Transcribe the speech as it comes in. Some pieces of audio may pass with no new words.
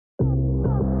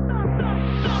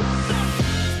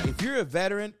a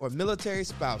veteran or military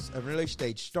spouse of an early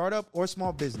stage startup or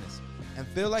small business and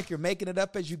feel like you're making it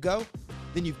up as you go,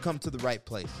 then you've come to the right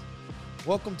place.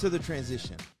 Welcome to The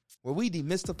Transition, where we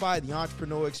demystify the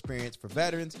entrepreneurial experience for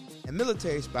veterans and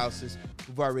military spouses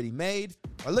who've already made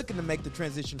or looking to make the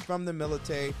transition from the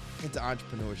military into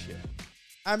entrepreneurship.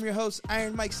 I'm your host,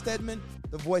 Iron Mike Stedman,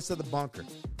 the voice of the bunker.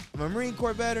 I'm a Marine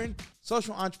Corps veteran,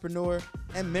 social entrepreneur,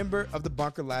 and member of the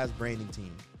Bunker Labs branding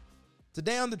team.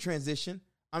 Today on The Transition,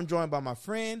 I'm joined by my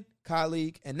friend,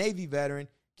 colleague, and Navy veteran,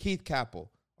 Keith Capel,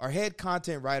 our head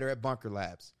content writer at Bunker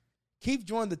Labs. Keith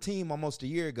joined the team almost a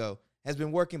year ago, has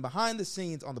been working behind the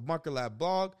scenes on the Bunker Lab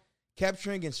blog,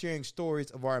 capturing and sharing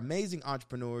stories of our amazing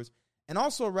entrepreneurs, and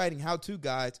also writing how-to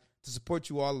guides to support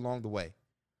you all along the way.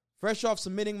 Fresh off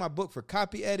submitting my book for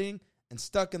copy editing and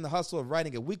stuck in the hustle of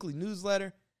writing a weekly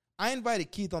newsletter, I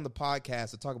invited Keith on the podcast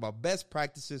to talk about best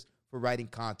practices for writing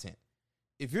content.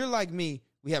 If you're like me,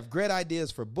 we have great ideas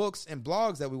for books and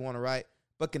blogs that we want to write,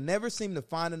 but can never seem to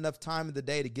find enough time in the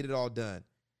day to get it all done.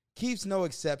 Keith's no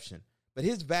exception, but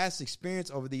his vast experience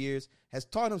over the years has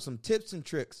taught him some tips and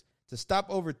tricks to stop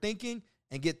overthinking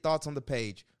and get thoughts on the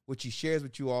page, which he shares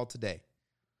with you all today.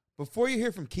 Before you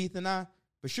hear from Keith and I,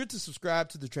 be sure to subscribe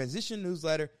to the Transition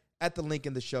newsletter at the link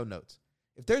in the show notes.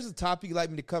 If there's a topic you'd like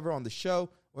me to cover on the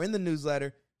show or in the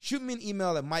newsletter, shoot me an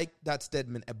email at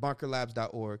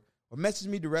mike.stedman@bunkerlabs.org or message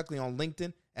me directly on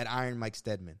LinkedIn at Iron Mike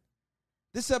Stedman.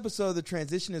 This episode of The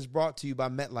Transition is brought to you by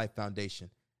MetLife Foundation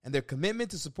and their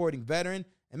commitment to supporting veteran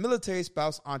and military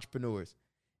spouse entrepreneurs.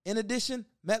 In addition,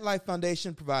 MetLife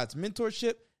Foundation provides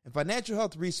mentorship and financial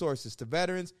health resources to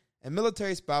veterans and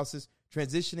military spouses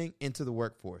transitioning into the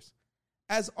workforce.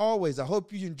 As always, I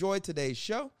hope you enjoyed today's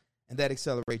show and that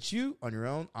accelerates you on your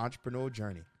own entrepreneurial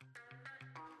journey.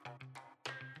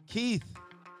 Keith,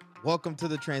 welcome to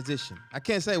The Transition. I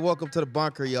can't say welcome to the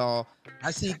bunker, y'all.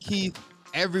 I see Keith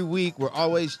every week. We're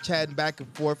always chatting back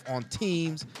and forth on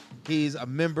teams. He's a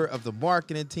member of the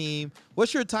marketing team.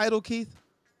 What's your title, Keith?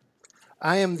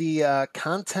 I am the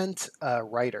content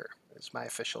writer is my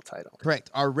official title.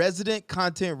 Correct. Our resident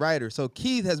content writer. So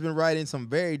Keith has been writing some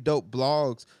very dope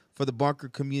blogs for the bunker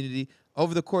community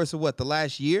over the course of the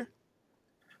last year?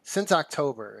 Since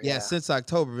October. Yeah, since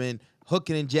October, been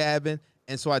hooking and jabbing.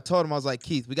 And so I told him, I was like,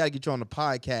 Keith, we got to get you on the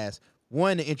podcast.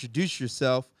 One, to introduce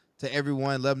yourself to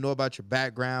everyone, let them know about your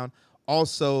background.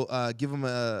 Also, give them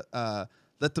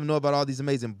let them know about all these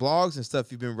amazing blogs and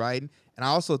stuff you've been writing. And I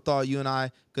also thought you and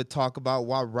I could talk about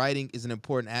why writing is an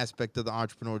important aspect of the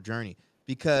entrepreneurial journey,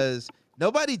 because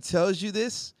nobody tells you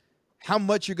this, how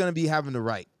much you're going to be having to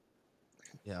write.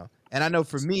 You know, and I know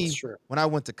for me, when I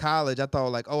went to college, I thought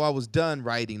like, I was done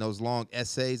writing those long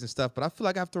essays and stuff. But I feel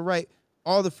like I have to write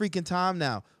all the freaking time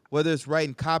now, whether it's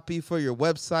writing copy for your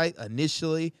website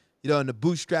initially, in the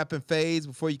bootstrapping phase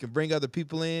before you can bring other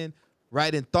people in,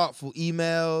 writing thoughtful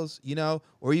emails,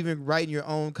 or even writing your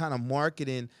own kind of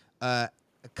marketing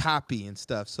copy and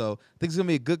stuff. So I think it's going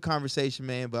to be a good conversation,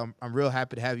 man, but I'm real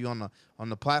happy to have you on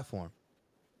the platform.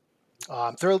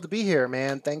 I'm thrilled to be here,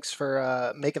 man. Thanks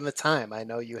for making the time. I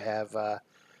know you have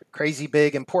crazy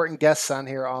big, important guests on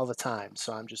here all the time,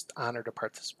 so I'm just honored to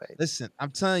participate. Listen,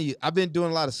 I'm telling you, I've been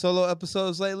doing a lot of solo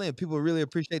episodes lately, and people really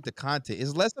appreciate the content.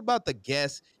 It's less about the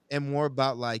guests and more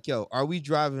about like, are we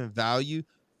driving value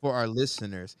for our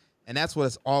listeners? And that's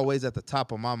what's always at the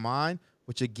top of my mind,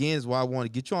 which again is why I want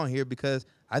to get you on here, because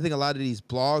I think a lot of these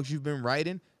blogs you've been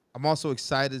writing, I'm also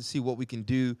excited to see what we can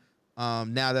do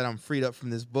now that I'm freed up from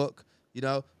this book.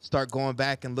 Start going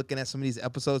back and looking at some of these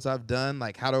episodes I've done,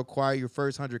 like how to acquire your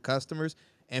first 100 customers,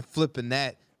 and flipping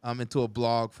that into a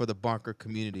blog for the bunker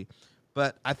community.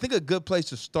 But I think a good place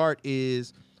to start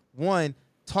is, one,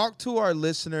 talk to our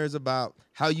listeners about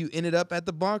how you ended up at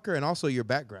the bunker and also your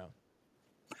background.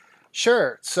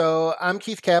 Sure. So I'm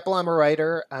Keith Capel. I'm a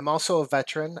writer. I'm also a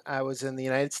veteran. I was in the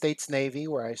United States Navy,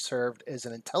 where I served as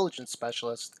an intelligence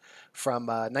specialist from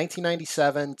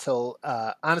 1997 till,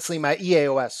 honestly, my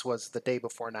EAOS was the day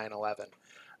before 9/11.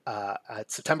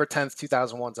 September 10th,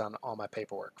 2001 is on all my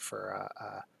paperwork for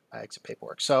my exit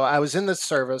paperwork. So I was in the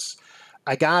service.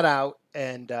 I got out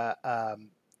and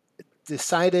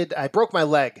decided, I broke my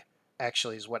leg,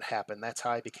 actually, is what happened. That's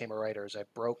how I became a writer, is I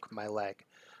broke my leg.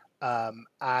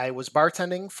 I was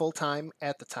bartending full-time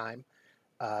at the time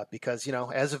because,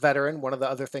 as a veteran, one of the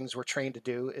other things we're trained to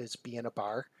do is be in a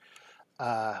bar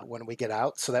when we get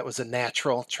out. So that was a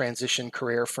natural transition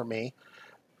career for me.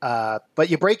 But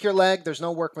you break your leg, there's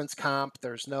no workman's comp,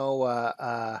 there's no,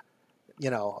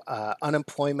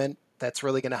 unemployment that's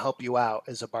really going to help you out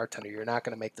as a bartender. You're not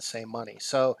going to make the same money.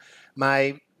 So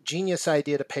my genius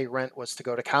idea to pay rent was to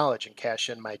go to college and cash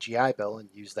in my GI Bill and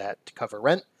use that to cover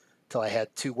rent, till I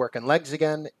had two working legs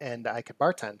again and I could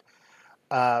bartend.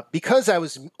 Because I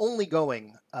was only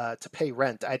going to pay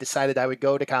rent, I decided I would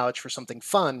go to college for something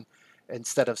fun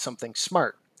instead of something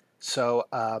smart. So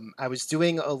I was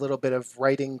doing a little bit of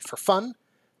writing for fun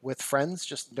with friends,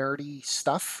 just nerdy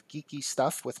stuff, geeky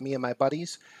stuff with me and my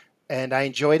buddies. And I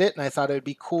enjoyed it, and I thought it would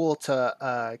be cool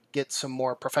to get some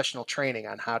more professional training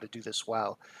on how to do this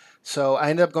well. So I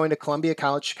ended up going to Columbia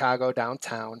College Chicago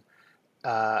downtown.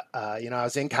 I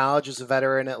was in college as a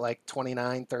veteran at like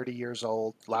 29, 30 years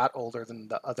old, a lot older than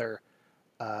the other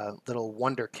little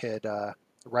wonder kid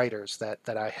writers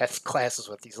that I had classes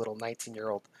with, these little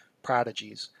 19-year-old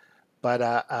prodigies. But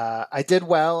I did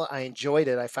well. I enjoyed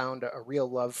it. I found a real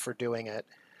love for doing it.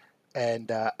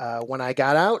 And when I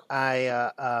got out,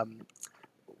 I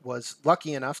was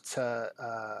lucky enough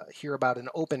to hear about an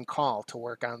open call to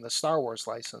work on the Star Wars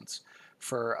license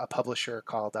for a publisher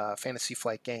called Fantasy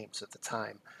Flight Games at the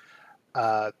time.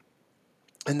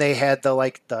 And they had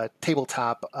the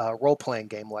tabletop role playing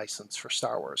game license for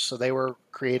Star Wars. So they were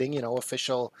creating,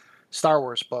 official Star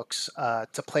Wars books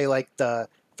to play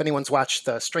if anyone's watched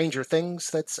the Stranger Things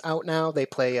that's out now, they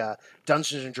play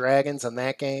Dungeons and Dragons on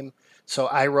that game. So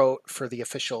I wrote for the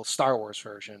official Star Wars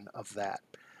version of that,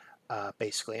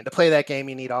 basically. And to play that game,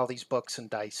 you need all these books and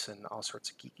dice and all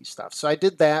sorts of geeky stuff. So I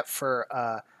did that for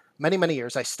many, many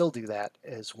years. I still do that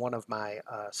as one of my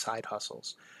side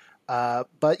hustles.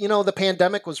 But the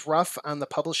pandemic was rough on the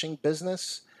publishing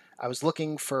business. I was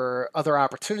looking for other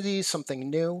opportunities, something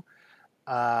new.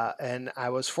 And I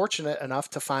was fortunate enough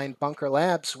to find Bunker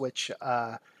Labs, which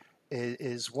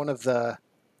is one of the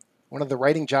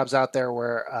writing jobs out there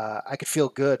where I could feel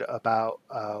good about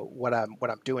what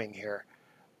I'm doing here.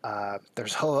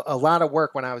 There's a lot of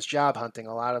work when I was job hunting.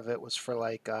 A lot of it was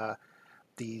for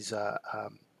these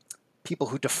people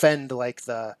who defend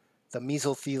the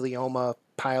mesothelioma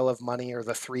pile of money or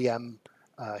the 3M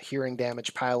hearing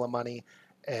damage pile of money,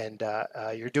 and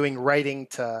you're doing writing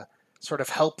to sort of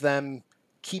help them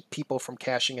keep people from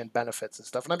cashing in benefits and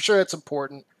stuff. And I'm sure it's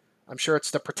important. I'm sure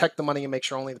it's to protect the money and make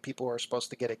sure only the people who are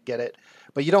supposed to get it.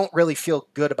 But you don't really feel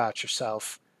good about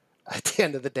yourself at the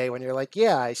end of the day when you're like,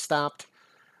 yeah, I stopped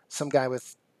some guy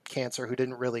with cancer who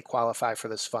didn't really qualify for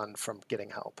this fund from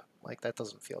getting help. Like, that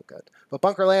doesn't feel good. But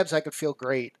Bunker Labs, I could feel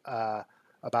great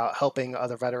about helping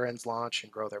other veterans launch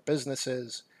and grow their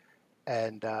businesses.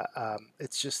 And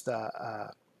it's just,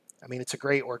 it's a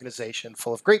great organization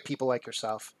full of great people like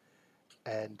yourself.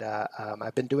 And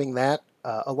I've been doing that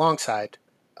alongside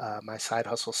my side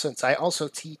hustle since. I also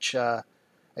teach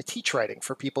writing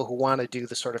for people who want to do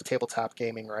the sort of tabletop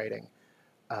gaming writing.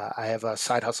 I have a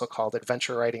side hustle called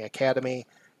Adventure Writing Academy,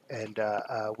 and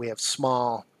we have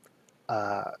small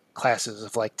classes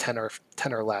of like 10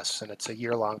 or less, and it's a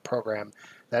year-long program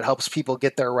that helps people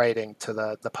get their writing to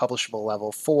the publishable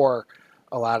level for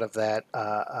a lot of that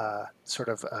sort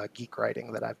of geek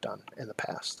writing that I've done in the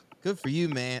past. Good for you,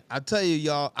 man. I'll tell you,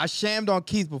 y'all, I shammed on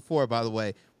Keith before, by the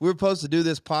way. We were supposed to do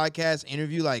this podcast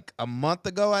interview like a month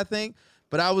ago, I think,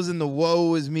 but I was in the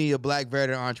woe is me, a black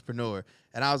veteran entrepreneur.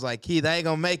 And I was like, Keith, I ain't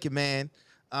going to make it, man.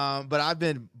 But I've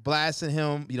been blasting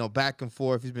him, back and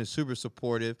forth. He's been super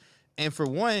supportive. And for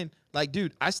one,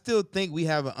 dude, I still think we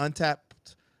have an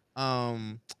untapped,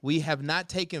 we have not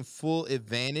taken full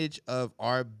advantage of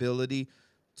our ability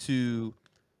to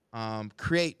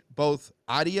create both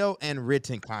audio and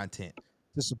written content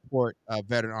to support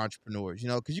veteran entrepreneurs,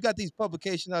 because you got these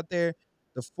publications out there,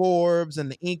 the Forbes and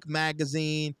the Inc.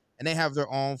 magazine, and they have their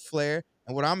own flair.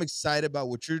 And what I'm excited about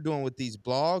what you're doing with these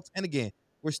blogs, and again,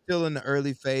 we're still in the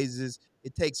early phases.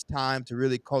 It takes time to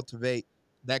really cultivate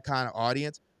that kind of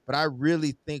audience. But I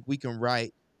really think we can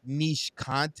write niche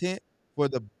content for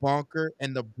the bunker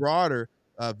and the broader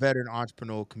veteran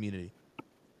entrepreneurial community.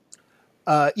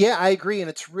 Yeah, I agree. And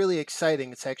it's really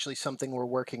exciting. It's actually something we're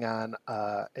working on,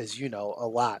 as you know, a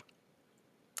lot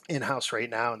in-house right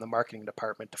now in the marketing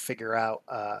department to figure out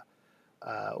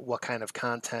what kind of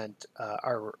content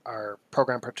our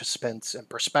program participants and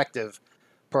prospective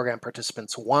program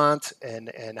participants want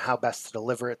and how best to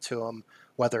deliver it to them,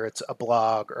 whether it's a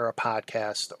blog or a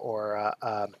podcast or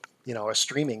a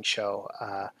streaming show,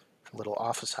 little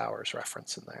office hours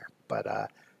reference in there. But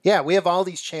yeah, we have all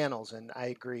these channels, and I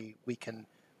agree we can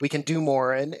do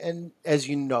more. And as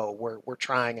you know, we're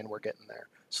trying and we're getting there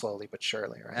slowly but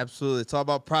surely, right? Absolutely. It's all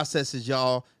about processes,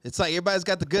 y'all. It's like everybody's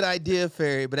got the good idea,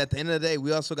 Ferry, but at the end of the day,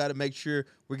 we also got to make sure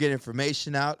we're getting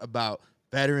information out about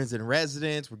veterans and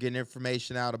residents. We're getting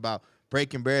information out about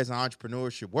Breaking Barriers and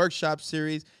Entrepreneurship Workshop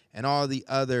Series and all the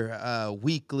other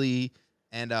weekly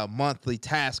and monthly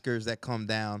taskers that come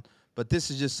down. But this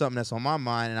is just something that's on my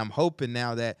mind, and I'm hoping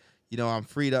now that I'm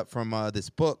freed up from this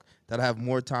book that I have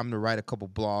more time to write a couple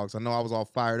blogs. I know I was all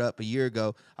fired up a year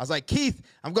ago. I was like, Keith,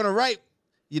 I'm going to write,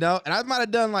 and I might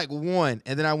have done like one,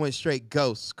 and then I went straight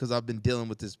ghost because I've been dealing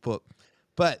with this book.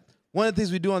 But one of the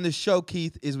things we do on this show,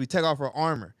 Keith, is we take off our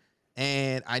armor.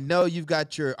 And I know you've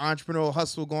got your entrepreneurial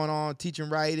hustle going on, teaching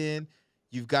writing.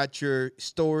 You've got your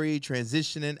story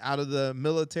transitioning out of the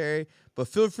military. But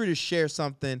feel free to share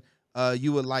something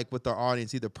you would like with our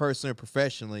audience, either personally or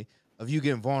professionally, of you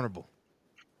getting vulnerable.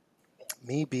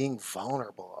 Me being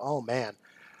vulnerable. Oh, man.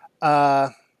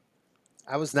 I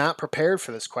was not prepared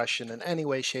for this question in any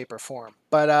way, shape, or form.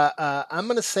 But I'm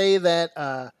going to say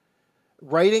that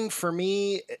writing for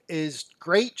me is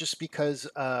great just because,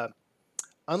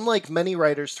 unlike many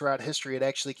writers throughout history, it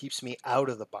actually keeps me out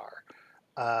of the bar,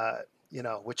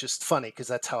 which is funny because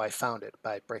that's how I found it,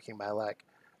 by breaking my leg,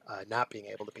 not being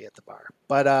able to be at the bar.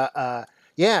 But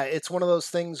yeah, it's one of those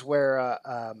things where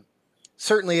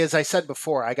certainly, as I said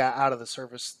before, I got out of the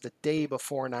service the day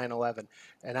before 9/11,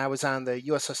 and I was on the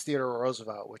USS Theodore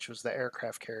Roosevelt, which was the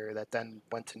aircraft carrier that then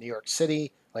went to New York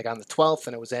City, like on the 12th,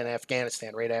 and it was in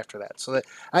Afghanistan right after that. So that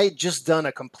I had just done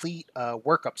a complete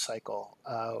workup cycle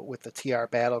with the TR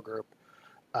Battle Group,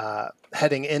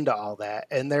 heading into all that,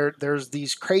 and there's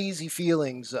these crazy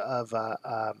feelings of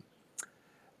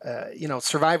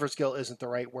survivor's guilt isn't the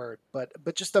right word,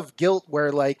 but just of guilt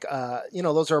where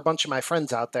those are a bunch of my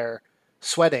friends out there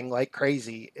sweating like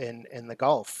crazy in the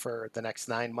Gulf for the next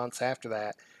 9 months after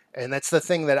that. And that's the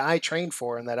thing that I trained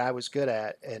for and that I was good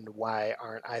at, and why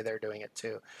aren't I there doing it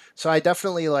too? So I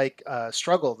definitely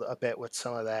struggled a bit with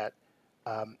some of that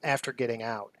after getting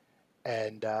out.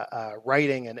 And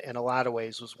writing in a lot of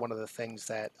ways was one of the things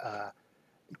that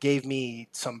gave me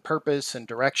some purpose and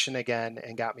direction again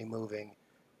and got me moving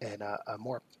in a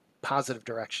more positive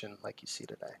direction like you see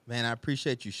today. Man, I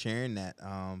appreciate you sharing that,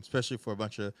 especially for a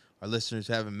bunch of our listeners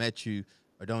who haven't met you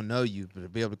or don't know you, but to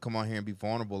be able to come on here and be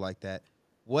vulnerable like that.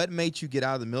 What made you get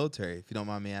out of the military, if you don't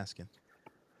mind me asking?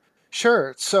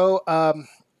 Sure. So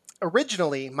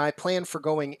originally, my plan for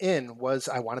going in was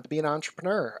I wanted to be an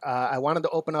entrepreneur. I wanted to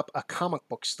open up a comic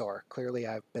book store. Clearly,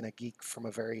 I've been a geek from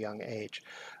a very young age.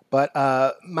 But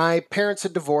my parents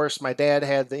had divorced. My dad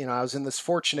had, I was in this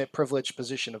fortunate, privileged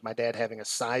position of my dad having a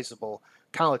sizable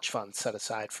college fund set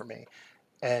aside for me.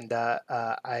 And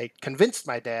I convinced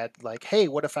my dad, like, hey,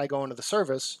 what if I go into the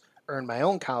service, earn my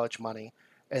own college money,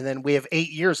 and then we have 8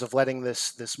 years of letting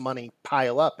this money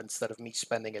pile up instead of me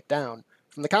spending it down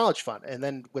from the college fund. And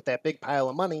then with that big pile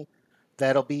of money,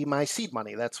 that'll be my seed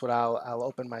money. That's what I'll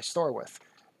open my store with.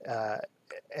 Uh,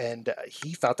 and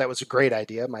he thought that was a great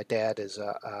idea. My dad is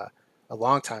a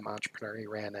longtime entrepreneur. He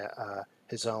ran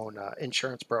his own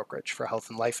insurance brokerage for health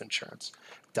and life insurance,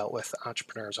 dealt with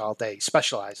entrepreneurs all day. He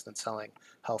specialized in selling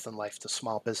health and life to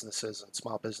small businesses and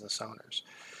small business owners.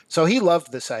 So he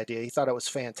loved this idea. He thought it was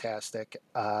fantastic.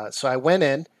 So I went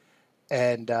in.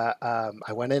 And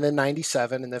I went in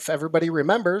 '97, and if everybody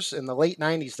remembers, in the late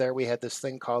 '90s, there we had this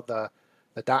thing called the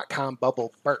dot-com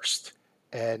bubble burst,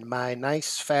 and my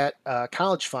nice fat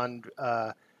college fund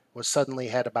was suddenly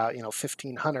had about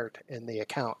 1,500 in the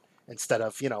account instead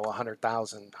of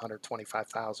 100,000,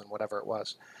 125,000, whatever it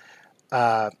was.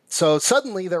 So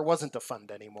suddenly there wasn't a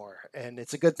fund anymore, and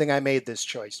it's a good thing I made this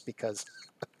choice because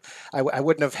I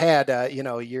wouldn't have had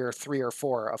year 3 or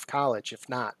 4 of college if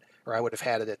not, or I would have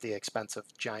had it at the expense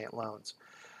of giant loans.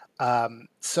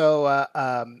 So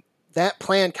that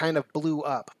plan kind of blew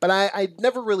up, but I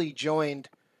never really joined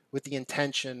with the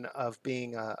intention of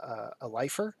being a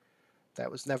lifer. That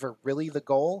was never really the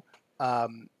goal.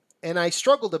 And I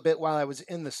struggled a bit while I was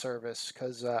in the service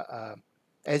because,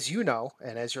 as you know,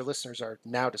 and as your listeners are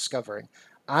now discovering,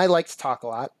 I like to talk a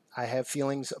lot. I have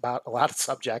feelings about a lot of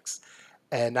subjects,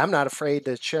 and I'm not afraid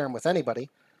to share them with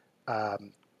anybody.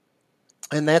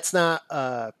 And that's not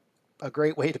a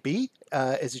great way to be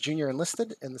as a junior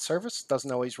enlisted in the service.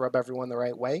 Doesn't always rub everyone the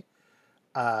right way.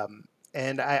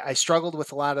 And I struggled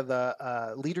with a lot of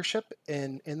the leadership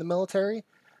in the military,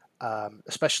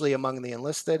 especially among the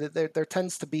enlisted. There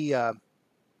tends to be a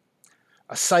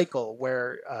cycle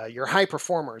where your high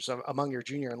performers among your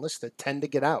junior enlisted tend to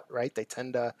get out, right? They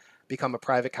tend to become a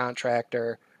private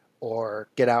contractor or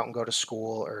get out and go to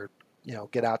school or,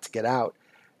 get out to get out.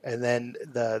 And then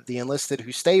the enlisted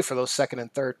who stay for those second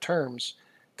and third terms,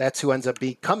 that's who ends up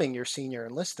becoming your senior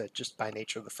enlisted just by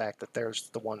nature of the fact that there's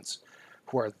the ones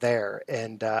who are there.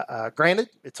 And granted,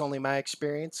 it's only my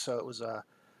experience, so it was a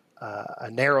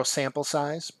narrow sample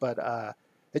size, but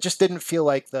it just didn't feel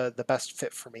like the best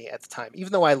fit for me at the time.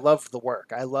 Even though I loved the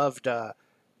work, I loved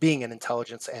being an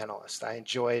intelligence analyst. I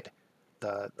enjoyed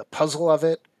the puzzle of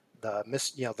it,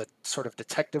 the sort of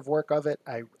detective work of it.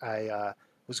 I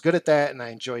was good at that, and I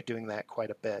enjoyed doing that quite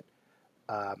a bit.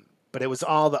 But it was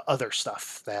all the other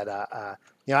stuff that, I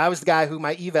was the guy who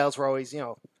my evals were always,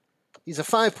 he's a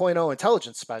 5.0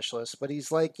 intelligence specialist, but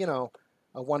he's like, a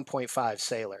 1.5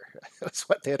 sailor. That's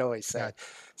what they'd always say. Gotcha.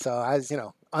 So I was,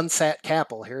 unsat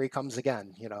Capel, here he comes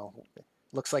again,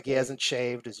 looks like he hasn't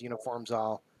shaved, his uniform's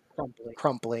all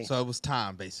crumply. So it was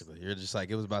time, basically. You're just like,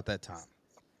 it was about that time.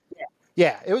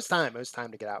 Yeah, it was time. It was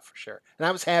time to get out for sure. And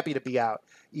I was happy to be out,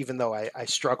 even though I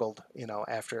struggled,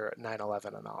 after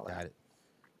 9/11 and all that. Got it.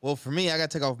 Well, for me, I got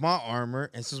to take off my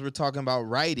armor. And since we're talking about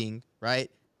writing,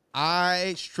 right,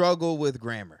 I struggle with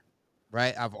grammar,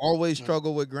 right? I've always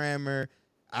struggled with grammar.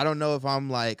 I don't know if I'm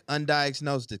like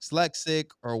undiagnosed dyslexic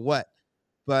or what,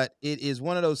 but it is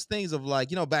one of those things of like,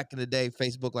 back in the day,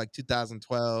 Facebook, like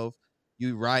 2012,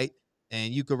 you write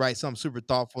and you could write something super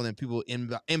thoughtful and people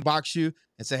inbox you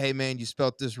and say, hey, man, you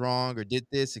spelt this wrong or did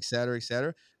this, et cetera, et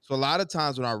cetera. So a lot of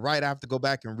times when I write, I have to go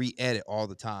back and re-edit all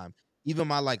the time. Even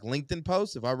my like LinkedIn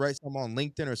posts, if I write something on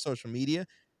LinkedIn or social media,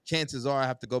 chances are I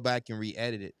have to go back and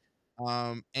re-edit it.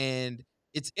 And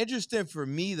it's interesting for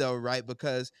me though, right?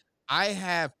 Because I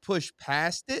have pushed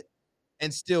past it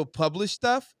and still publish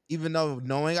stuff, even though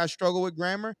knowing I struggle with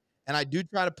grammar. And I do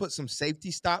try to put some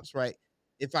safety stops, right?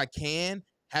 If I can,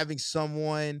 having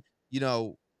someone,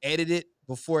 edit it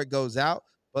before it goes out.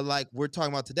 But like we're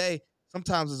talking about today,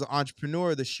 sometimes as an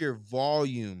entrepreneur, the sheer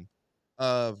volume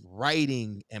of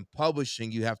writing and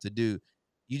publishing you have to do,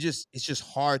 it's just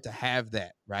hard to have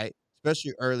that, right?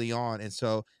 Especially early on. And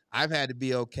so I've had to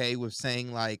be okay with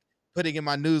saying, like, putting in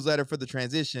my newsletter for the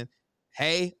transition,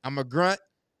 hey, I'm a grunt,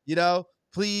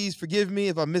 please forgive me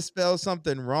if I misspell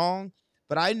something wrong.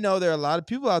 But I know there are a lot of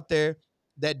people out there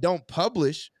that don't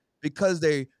publish because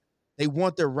they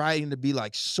want their writing to be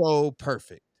like so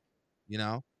perfect,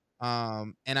 and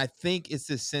I think it's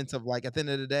this sense of like, at the end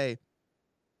of the day,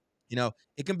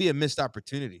 it can be a missed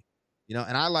opportunity,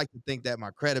 and I like to think that my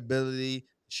credibility,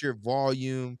 sheer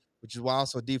volume, which is why I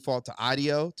also default to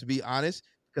audio, to be honest,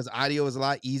 because audio is a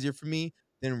lot easier for me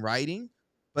than writing.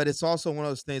 But it's also one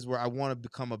of those things where I want to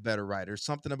become a better writer.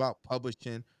 Something about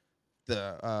publishing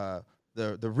the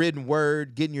written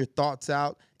word, getting your thoughts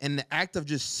out, and the act of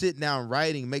just sitting down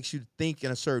writing makes you think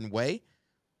in a certain way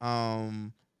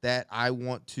that I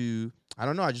don't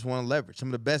know, I just want to leverage. Some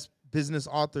of the best business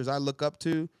authors I look up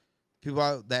to,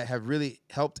 people that have really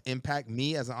helped impact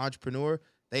me as an entrepreneur,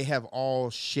 they have all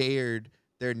shared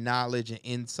their knowledge and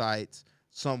insights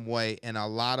some way, and a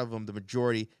lot of them, the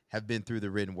majority, have been through the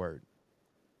written word.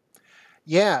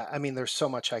 Yeah, I mean, there's so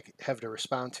much I have to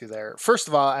respond to there. First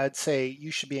of all, I'd say you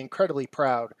should be incredibly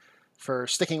proud for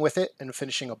sticking with it and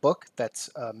finishing a book. That's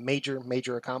a major,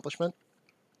 major accomplishment.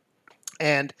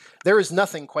 And there is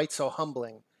nothing quite so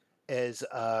humbling as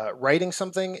writing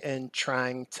something and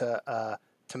trying to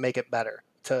make it better.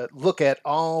 To look at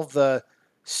all the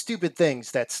stupid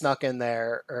things that snuck in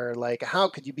there, or like, how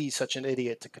could you be such an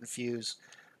idiot to confuse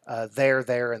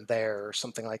there, and there, or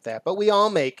something like that. But we all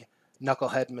make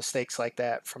knucklehead mistakes like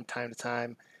that from time to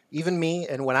time. Even me.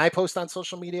 And when I post on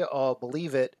social media, oh,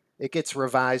 believe it, it gets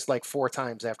revised like 4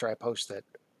 times after I post it,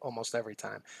 almost every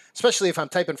time. Especially if I'm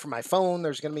typing from my phone,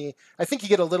 there's going to be, I think you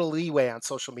get a little leeway on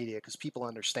social media because people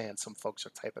understand some folks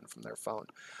are typing from their phone.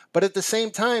 But at the same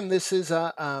time, this is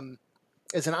as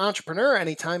an entrepreneur,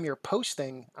 anytime you're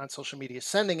posting on social media,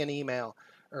 sending an email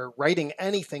or writing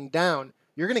anything down,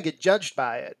 you're going to get judged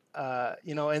by it,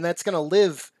 and that's going to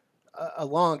live a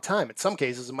long time. In some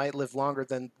cases, it might live longer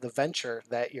than the venture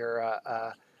that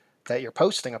you're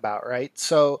posting about, right?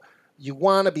 So you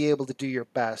want to be able to do your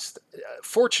best.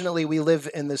 Fortunately, we live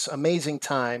in this amazing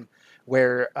time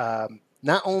where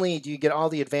not only do you get all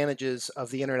the advantages of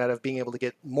the internet of being able to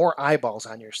get more eyeballs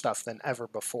on your stuff than ever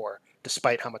before,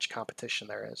 despite how much competition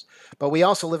there is, but we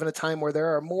also live in a time where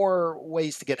there are more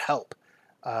ways to get help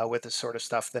with this sort of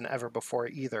stuff than ever before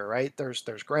either, right? There's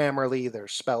Grammarly,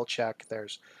 there's spell check,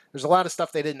 there's a lot of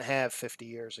stuff they didn't have 50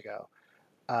 years ago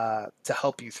to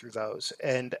help you through those.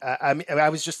 And I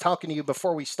was just talking to you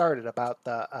before we started about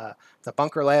the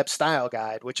Bunker Lab Style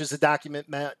Guide, which is a document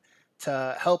meant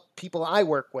to help people I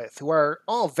work with who are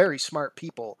all very smart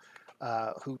people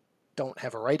who don't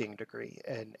have a writing degree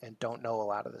and don't know a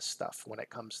lot of this stuff when it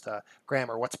comes to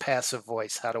grammar. What's passive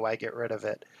voice? How do I get rid of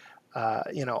it?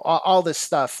 All this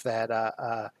stuff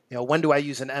that, when do I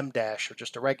use an M dash or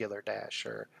just a regular dash,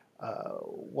 or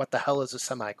what the hell is a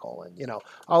semicolon?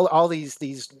 All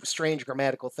these strange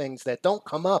grammatical things that don't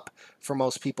come up for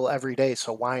most people every day.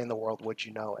 So why in the world would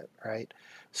you know it, right?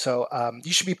 So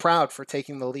you should be proud for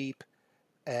taking the leap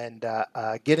and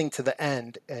getting to the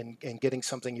end and getting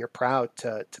something you're proud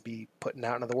to be putting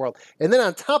out into the world. And then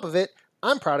on top of it,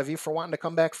 I'm proud of you for wanting to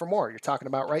come back for more. You're talking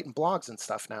about writing blogs and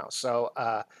stuff now. So,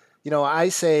 I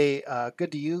say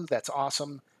good to you. That's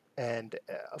awesome. And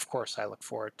of course, I look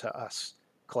forward to us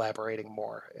collaborating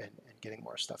more and getting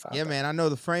more stuff out Yeah, there. man, I know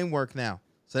the framework now.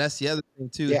 So that's the other thing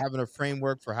too, Yeah. having a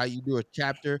framework for how you do a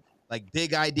chapter, like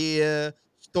big idea,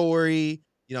 story,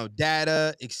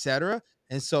 data, etc.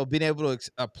 And so being able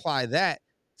to apply that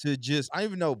to just, I don't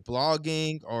even know,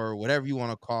 blogging or whatever you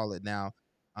want to call it now,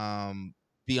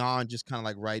 beyond just kind of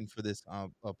like writing for this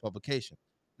publication.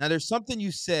 Now, there's something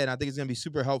you said, I think it's going to be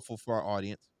super helpful for our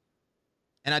audience.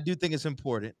 And I do think it's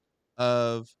important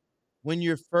of when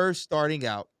you're first starting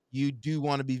out, you do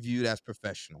want to be viewed as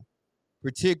professional,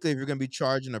 particularly if you're going to be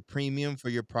charging a premium for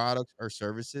your products or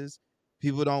services.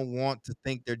 People don't want to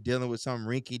think they're dealing with some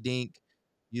rinky dink,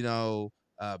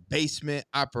 basement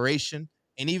operation.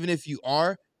 And even if you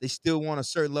are, they still want a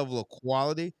certain level of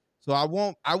quality. So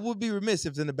I would be remiss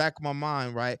if in the back of my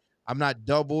mind, right, I'm not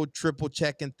double, triple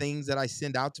checking things that I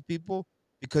send out to people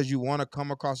because you want to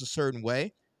come across a certain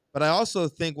way. But I also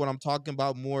think what I'm talking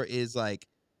about more is like,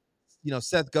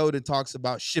 Seth Godin talks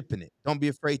about shipping it. Don't be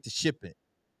afraid to ship it.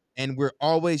 And we're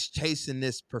always chasing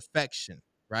this perfection,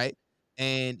 right?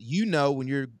 And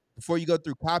when before you go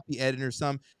through copy editing or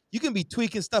something, you can be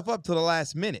tweaking stuff up to the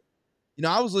last minute.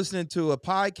 I was listening to a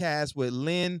podcast with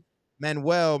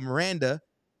Lin-Manuel Miranda,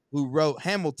 who wrote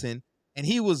Hamilton, and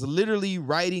he was literally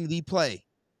writing the play,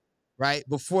 right?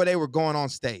 Before they were going on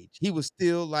stage. He was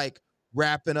still like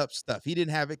wrapping up stuff. He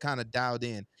didn't have it kind of dialed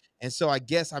in. And so I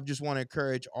guess I just want to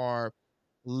encourage our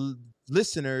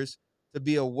listeners to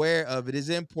be aware of it is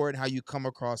important how you come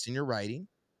across in your writing.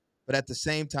 But at the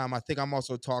same time, I think I'm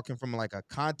also talking from like a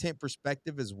content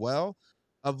perspective as well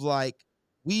of like,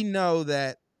 we know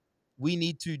that we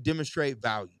need to demonstrate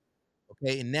value.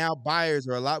 Okay. And now buyers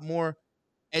are a lot more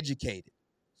educated.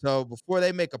 So before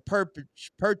they make a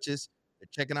purchase, they're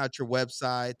checking out your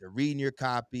website, they're reading your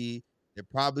copy, they're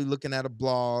probably looking at a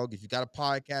blog. If you got a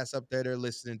podcast up there, they're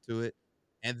listening to it,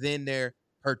 and then they're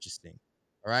purchasing.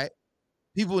 All right.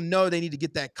 People know they need to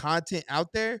get that content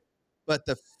out there, but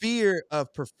the fear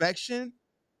of perfection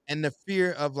and the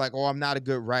fear of like, oh, I'm not a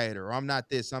good writer, or I'm not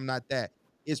this, I'm not that,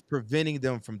 is preventing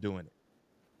them from doing it.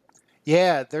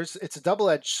 Yeah, it's a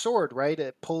double-edged sword, right?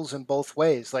 It pulls in both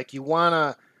ways. Like you want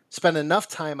to spend enough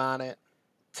time on it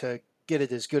to get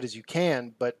it as good as you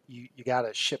can, but you got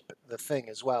to ship the thing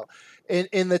as well.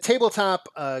 In the tabletop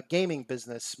gaming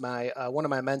business, my one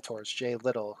of my mentors, Jay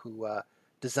Little, who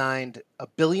designed a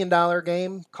billion-dollar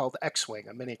game called X-Wing,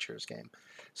 a miniatures game.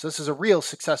 So this is a real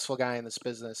successful guy in this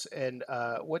business, and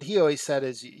what he always said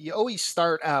is you always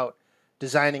start out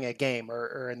designing a game,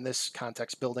 or in this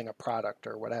context, building a product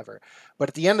or whatever. But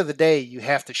at the end of the day, you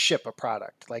have to ship a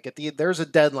product. Like there's a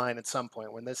deadline at some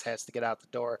point when this has to get out the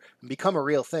door and become a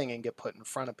real thing and get put in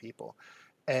front of people.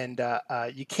 And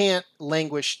you can't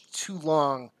languish too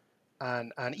long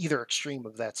on either extreme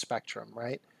of that spectrum,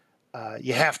 right?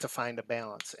 You have to find a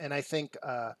balance. And I think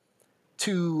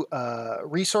two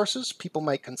resources people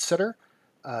might consider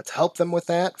to help them with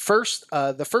that. First,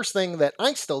 the first thing that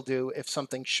I still do if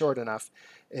something's short enough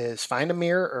is find a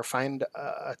mirror or find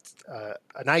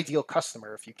an ideal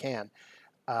customer if you can,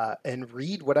 and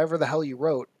read whatever the hell you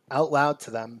wrote out loud to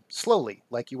them slowly,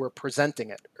 like you were presenting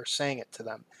it or saying it to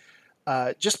them.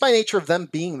 Just by nature of them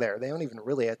being there, they don't even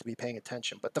really have to be paying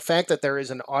attention. But the fact that there is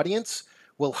an audience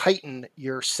will heighten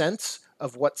your sense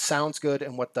of what sounds good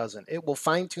and what doesn't. It will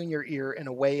fine tune your ear in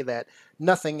a way that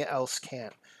nothing else can.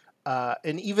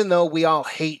 And even though we all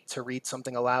hate to read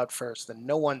something aloud first, and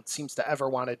no one seems to ever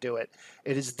want to do it,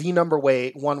 it is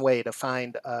the one way to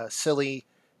find silly,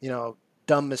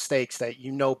 dumb mistakes that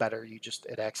better.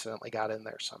 It accidentally got in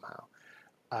there somehow.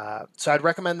 So I'd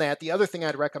recommend that. The other thing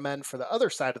I'd recommend for the other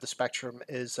side of the spectrum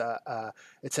is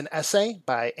it's an essay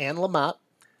by Anne Lamott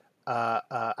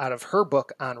out of her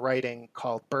book on writing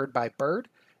called Bird by Bird,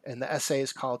 and the essay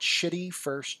is called Shitty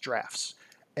First Drafts.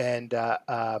 And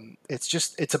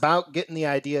it's about getting the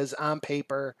ideas on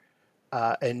paper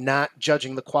and not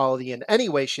judging the quality in any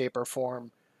way, shape, or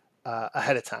form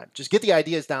ahead of time. Just get the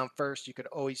ideas down first. You could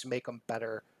always make them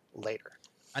better later.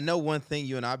 I know one thing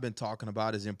you and I've been talking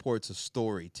about is the importance of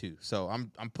story too. So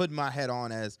I'm putting my head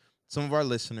on as some of our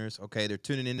listeners. Okay, they're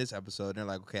tuning in this episode and they're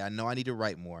like, okay, I know I need to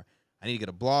write more. I need to get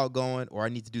a blog going, or I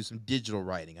need to do some digital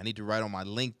writing. I need to write on my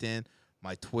LinkedIn,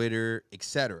 my Twitter,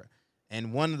 etc.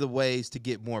 And one of the ways to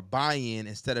get more buy-in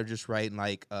instead of just writing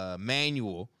like a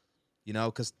manual,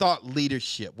 because thought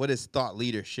leadership, what is thought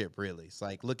leadership really? It's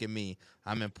like, look at me,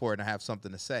 I'm important, I have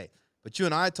something to say. But you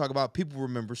and I talk about people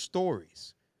remember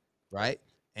stories, right?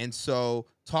 And so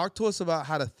talk to us about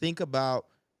how to think about,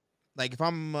 like if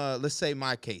I'm, let's say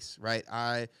my case, right?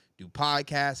 I do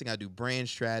podcasting, I do brand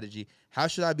strategy. How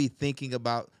should I be thinking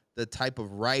about the type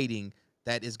of writing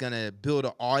that is going to build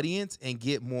an audience and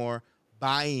get more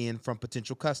buy-in from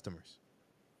potential customers?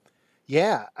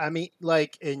 Yeah, I mean,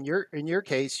 like in your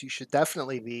case, you should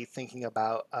definitely be thinking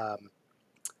about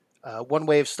one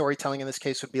way of storytelling in this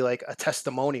case would be like a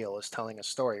testimonial is telling a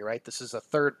story, right? This is a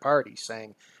third party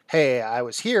saying, "Hey, I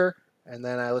was here, and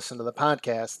then I listened to the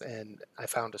podcast, and I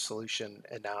found a solution,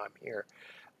 and now I'm here."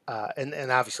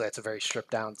 And obviously, that's a very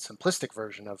stripped down, simplistic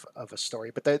version of a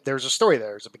story. But there's a story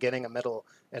there. There's a beginning, a middle,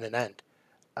 and an end.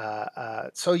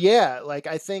 So yeah, like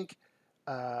I think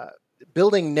uh,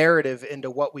 building narrative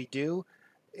into what we do.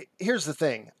 Here's the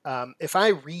thing: if I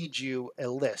read you a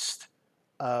list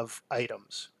of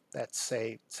items, that's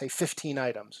say 15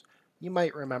 items, you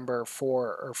might remember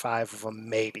 4 or 5 of them,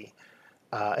 maybe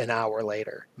an hour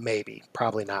later, maybe,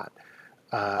 probably not.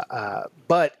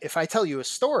 But if I tell you a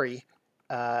story,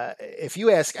 if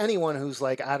you ask anyone who's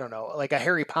like, I don't know, like a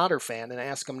Harry Potter fan and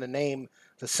ask them to name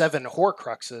the 7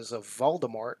 Horcruxes of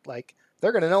Voldemort, like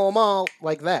they're going to know them all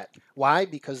like that. Why?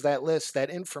 Because that list, that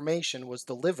information was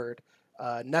delivered,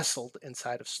 nestled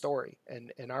inside of story.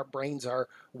 And our brains are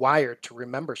wired to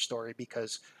remember story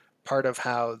because part of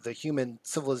how the human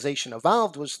civilization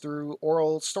evolved was through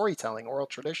oral storytelling, oral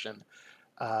tradition,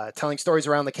 telling stories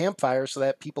around the campfire so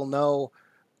that people know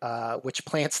which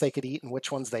plants they could eat and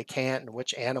which ones they can't, and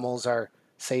which animals are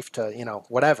safe to,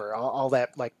 whatever. All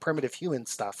that like primitive human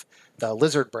stuff, the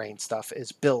lizard brain stuff,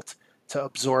 is built to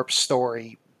absorb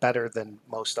story better than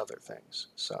most other things.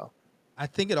 So I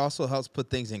think it also helps put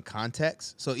things in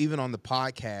context. So even on the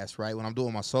podcast, right, when I'm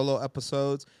doing my solo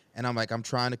episodes and I'm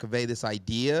trying to convey this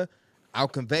idea, I'll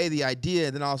convey the idea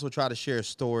and then also try to share a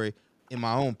story in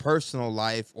my own personal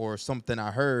life or something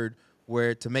I heard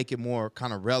where to make it more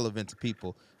kind of relevant to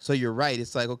people. So you're right.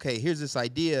 It's like, okay, here's this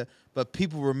idea, but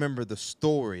people remember the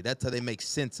story. That's how they make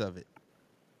sense of it.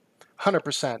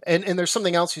 100%. And there's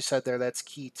something else you said there that's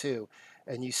key too.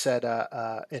 And you said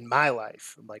in my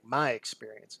life, like my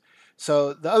experience.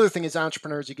 So the other thing is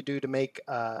entrepreneurs you could do to make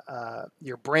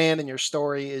your brand and your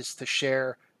story is to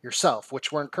share yourself,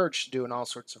 which we're encouraged to do in all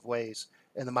sorts of ways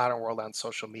in the modern world on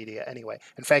social media anyway.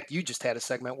 In fact, you just had a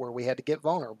segment where we had to get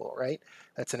vulnerable, right?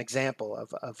 That's an example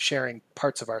of sharing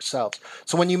parts of ourselves.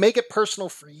 So when you make it personal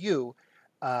for you,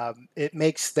 it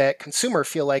makes that consumer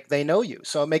feel like they know you.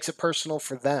 So it makes it personal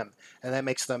for them. And that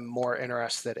makes them more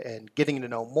interested in getting to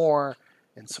know more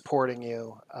and supporting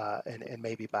you and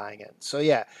maybe buying in. So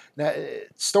yeah, now,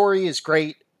 story is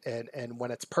great. And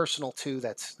when it's personal too,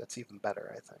 that's even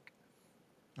better, I think.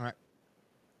 All right.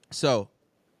 So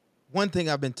one thing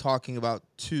I've been talking about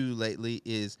too lately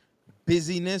is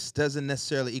busyness doesn't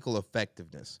necessarily equal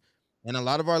effectiveness. And a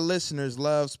lot of our listeners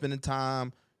love spending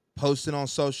time posting on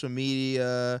social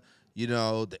media,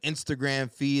 the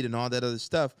Instagram feed and all that other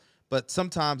stuff. But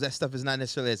sometimes that stuff is not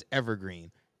necessarily as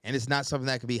evergreen and it's not something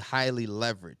that can be highly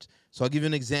leveraged. So I'll give you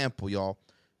an example, y'all.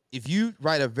 If you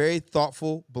write a very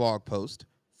thoughtful blog post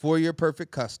for your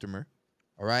perfect customer,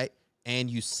 all right, and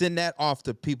you send that off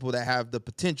to people that have the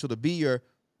potential to be your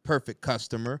perfect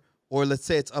customer, or let's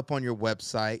say it's up on your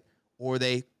website, or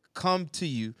they come to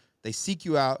you, they seek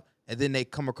you out, and then they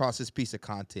come across this piece of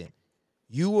content.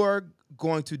 You are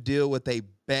going to deal with a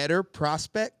better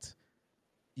prospect,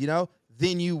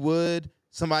 than you would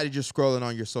somebody just scrolling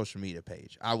on your social media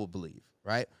page, I will believe,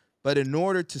 right? But in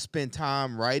order to spend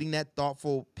time writing that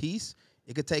thoughtful piece,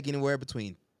 it could take anywhere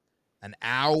between an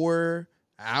hour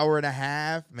and a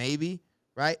half, maybe,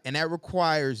 right? And that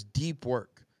requires deep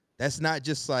work. That's not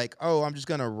just like, oh, I'm just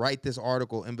going to write this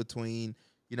article in between,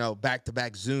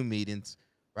 back-to-back Zoom meetings,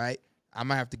 right? I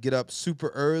might have to get up super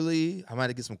early. I might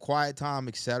have to get some quiet time,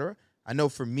 etc. I know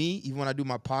for me, even when I do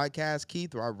my podcast,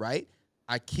 Keith, or I write,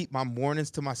 I keep my mornings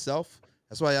to myself.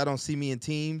 That's why y'all don't see me in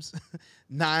teams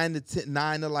 9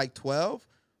 to like 12.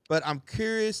 But I'm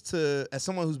curious to, as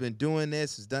someone who's been doing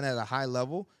this, has done it at a high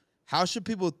level, how should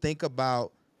people think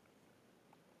about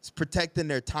protecting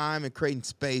their time and creating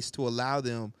space to allow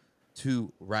them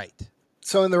to write?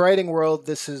 So in the writing world,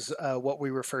 this is what we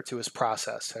refer to as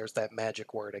process. There's that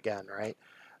magic word again, right?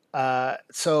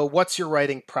 So what's your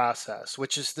writing process?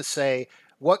 Which is to say,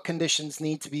 what conditions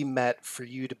need to be met for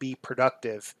you to be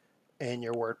productive in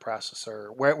your word processor,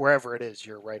 wherever it is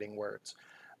you're writing words.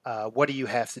 What do you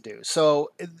have to do? So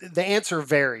the answer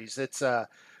varies. It's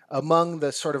among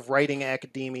the sort of writing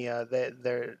academia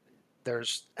that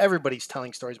there's everybody's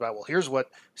telling stories about, well, here's what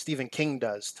Stephen King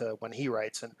does to when he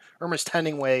writes. And Ernest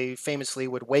Hemingway famously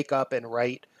would wake up and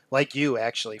write like you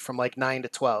actually from like 9 to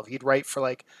 12. He'd write for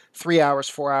like 3 hours,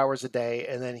 4 hours a day,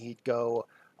 and then he'd go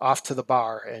off to the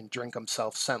bar and drink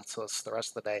himself senseless the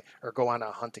rest of the day, or go on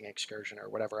a hunting excursion or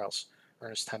whatever else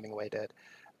Ernest Hemingway did.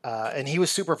 And he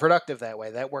was super productive that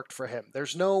way. That worked for him.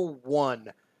 There's no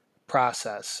one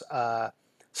process.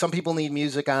 Some people need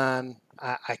music on.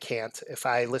 I can't. If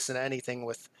I listen to anything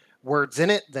with words in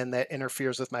it, then that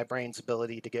interferes with my brain's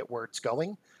ability to get words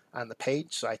going on the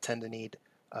page. So I tend to need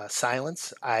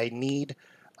silence. I need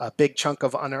a big chunk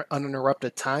of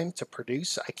uninterrupted time to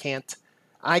produce.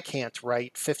 I can't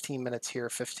write 15 minutes here,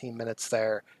 15 minutes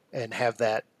there, and have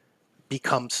that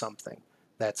become something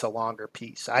that's a longer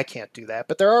piece. I can't do that,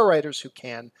 but there are writers who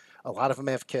can. A lot of them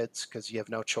have kids because you have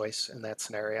no choice in that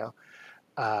scenario,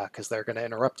 because they're going to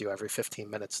interrupt you every 15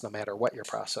 minutes no matter what your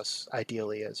process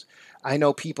ideally is. I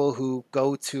know people who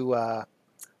go to a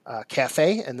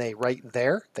cafe and they write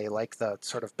there. They like the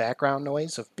sort of background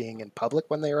noise of being in public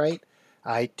when they write.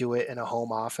 I do it in a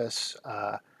home office,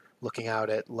 looking out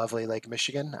at lovely Lake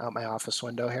Michigan out my office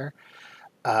window here.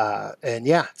 And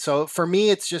yeah, so for me,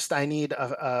 it's just I need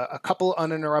a couple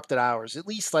uninterrupted hours, at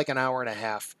least like an hour and a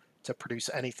half, to produce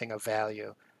anything of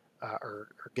value, or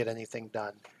get anything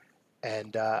done.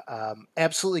 And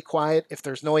absolutely quiet. If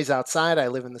there's noise outside, I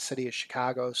live in the city of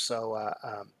Chicago, so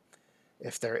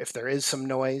if there is some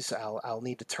noise, I'll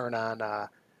need to turn on.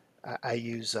 I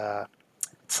use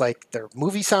it's like they're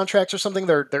movie soundtracks or something.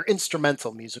 They're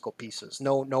instrumental musical pieces.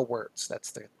 No words.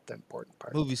 That's the important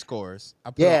part. Movie scores. I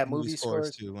put on Yeah, movie movie scores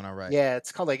scores. too when I write. Yeah,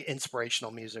 it's called like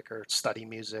inspirational music or study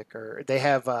music, or they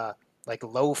have like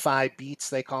lo-fi beats,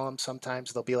 they call them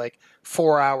sometimes. They'll be like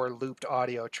 4-hour looped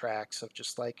audio tracks of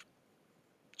just like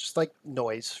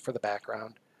noise for the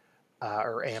background,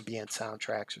 or ambient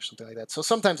soundtracks or something like that. So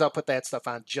sometimes I'll put that stuff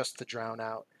on just to drown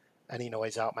out any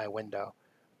noise out my window.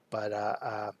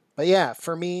 But yeah,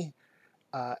 for me,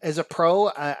 as a pro,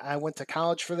 I went to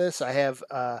college for this. I have.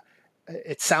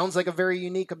 It sounds like a very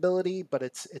unique ability, but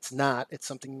it's not. It's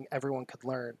something everyone could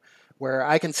learn. Where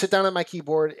I can sit down at my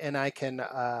keyboard and I can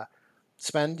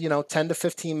spend 10 to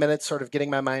 15 minutes sort of getting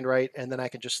my mind right, and then I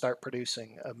can just start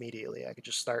producing immediately. I could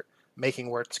just start making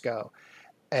words go,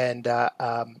 and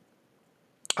a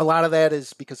lot of that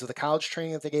is because of the college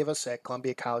training that they gave us at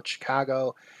Columbia College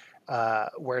Chicago,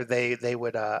 where they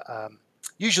would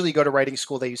usually go to writing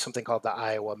school. They use something called the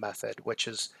Iowa method, which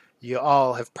is, you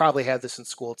all have probably had this in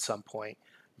school at some point.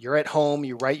 You're at home,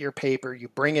 you write your paper, you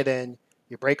bring it in,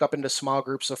 you break up into small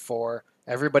groups of 4.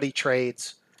 Everybody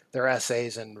trades their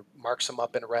essays and marks them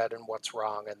up in red and what's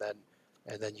wrong, and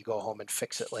then you go home and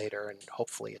fix it later, and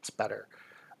hopefully it's better.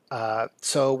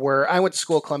 So where I went to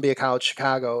school, Columbia College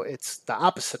Chicago, it's the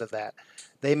opposite of that.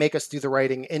 They make us do the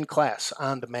writing in class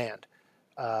on demand.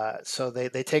 So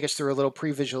they take us through a little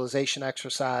pre-visualization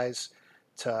exercise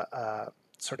to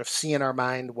sort of see in our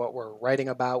mind what we're writing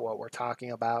about, what we're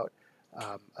talking about,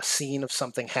 a scene of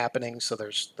something happening. So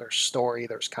there's story,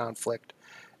 there's conflict.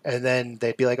 And then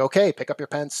they'd be like, okay, pick up your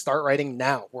pen, start writing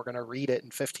now. We're going to read it in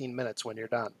 15 minutes when you're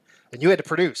done. And you had to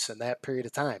produce in that period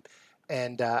of time.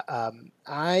 And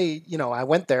I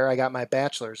went there. I got my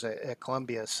bachelor's at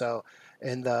Columbia. So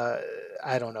in the,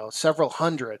 I don't know, several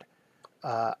hundred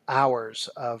hours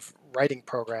of writing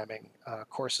programming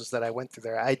courses that I went through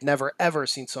there, I'd never, ever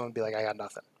seen someone be like, I got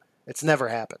nothing. It's never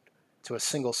happened to a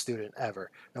single student ever.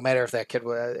 No matter if that kid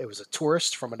it was a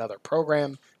tourist from another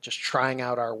program, just trying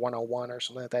out our 101 or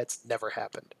something like that, it's never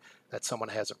happened that someone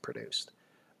hasn't produced.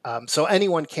 So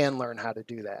anyone can learn how to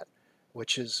do that,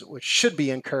 which should be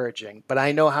encouraging. But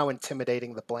I know how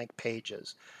intimidating the blank page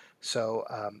is. So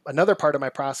another part of my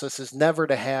process is never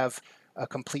to have a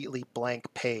completely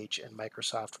blank page in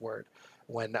Microsoft Word.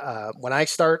 When I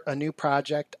start a new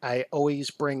project, I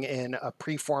always bring in a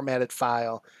pre-formatted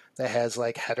file that has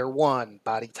like header 1,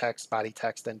 body text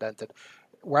indented,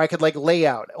 where I could like lay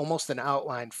out almost an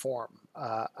outline form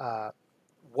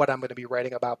what I'm going to be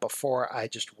writing about before I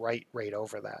just write right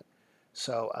over that.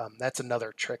 So that's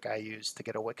another trick I use to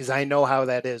get away, because I know how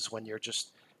that is when you're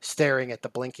just staring at the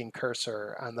blinking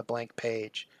cursor on the blank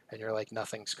page and you're like,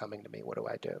 nothing's coming to me. What do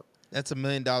I do? That's $1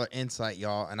 million insight,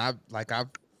 y'all. And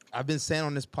I've been saying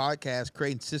on this podcast,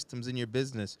 creating systems in your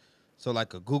business. So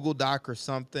like a Google Doc or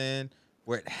something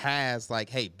where it has like,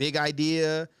 hey, big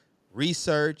idea,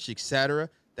 research, etc.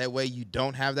 That way you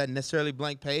don't have that necessarily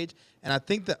blank page. And I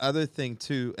think the other thing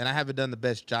too, and I haven't done the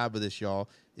best job of this, y'all,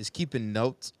 is keeping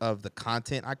notes of the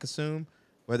content I consume,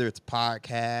 whether it's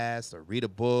podcast or read a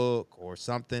book or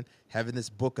something, having this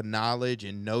book of knowledge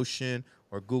in Notion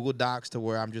or Google Docs to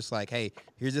where I'm just like, hey,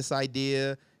 here's this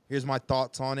idea, here's my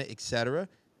thoughts on it, etc.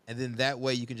 And then that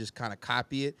way you can just kind of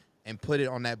copy it and put it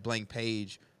on that blank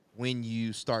page when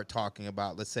you start talking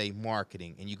about, let's say,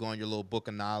 marketing, and you go on your little book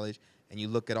of knowledge and you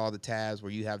look at all the tabs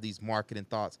where you have these marketing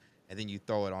thoughts, and then you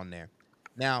throw it on there.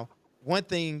 Now, one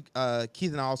thing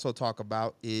Keith and I also talk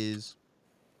about is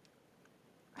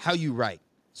how you write.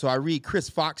 So I read Chris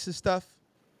Fox's stuff,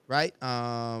 right?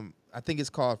 I think it's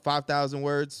called 5,000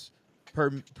 words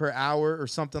per hour or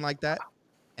something like that.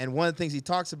 And one of the things he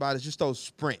talks about is just those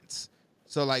sprints.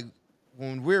 So like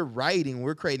when we're writing,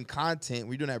 we're creating content,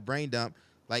 we're doing that brain dump.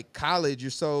 Like college,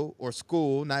 or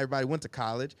school. Not everybody went to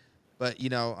college, but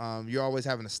you're always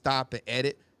having to stop and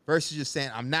edit. Versus just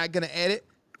saying, I'm not gonna edit.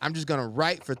 I'm just gonna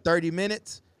write for 30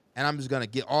 minutes, and I'm just gonna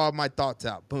get all of my thoughts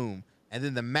out. Boom. And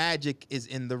then the magic is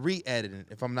in the re-editing,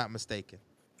 if I'm not mistaken.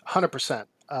 100%.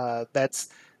 That's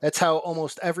how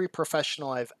almost every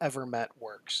professional I've ever met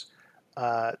works.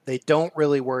 They don't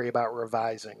really worry about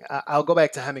revising. I'll go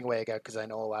back to Hemingway again because I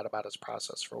know a lot about his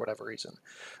process for whatever reason.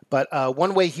 But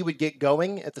one way he would get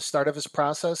going at the start of his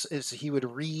process is he would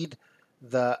read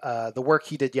the work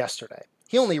he did yesterday.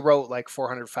 He only wrote like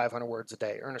 400, 500 words a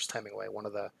day. Ernest Hemingway, one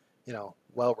of the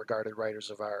well-regarded writers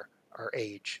of our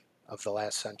age, of the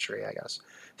last century, I guess.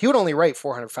 He would only write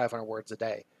 400, 500 words a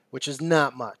day, which is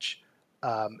not much.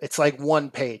 It's like one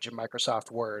page in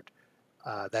Microsoft Word.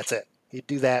 That's it. He'd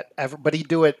do that, but he'd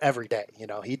do it every day.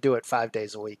 He'd do it 5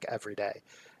 days a week, every day.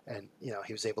 And,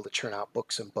 he was able to churn out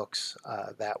books and books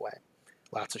that way.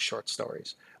 Lots of short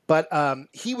stories. But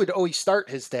he would always start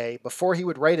his day, before he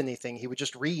would write anything, he would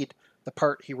just read the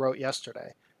part he wrote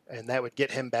yesterday. And that would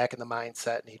get him back in the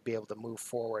mindset, and he'd be able to move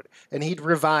forward. And he'd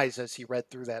revise as he read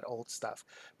through that old stuff.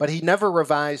 But he never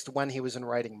revised when he was in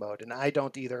writing mode, and I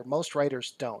don't either. Most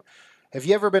writers don't. Have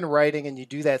you ever been writing and you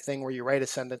do that thing where you write a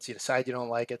sentence, you decide you don't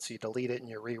like it, so you delete it and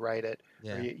you rewrite it?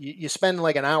 Yeah. Or you spend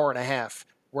like an hour and a half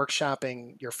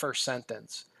workshopping your first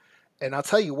sentence. And I'll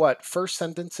tell you what, first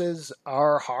sentences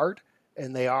are hard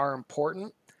and they are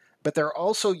important, but they're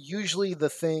also usually the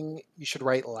thing you should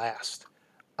write last.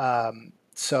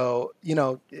 So,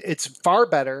 it's far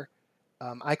better.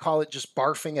 I call it just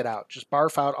barfing it out. Just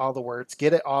barf out all the words,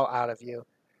 get it all out of you.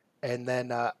 And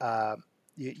then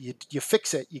you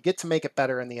fix it. You get to make it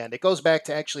better in the end. It goes back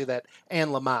to actually that Anne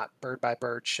Lamott, Bird by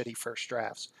Bird, Shitty First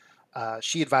Drafts.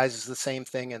 She advises the same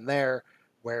thing in there,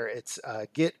 where it's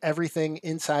get everything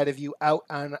inside of you out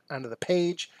onto the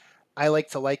page. I like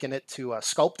to liken it to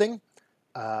sculpting.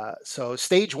 So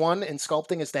stage one in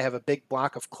sculpting is to have a big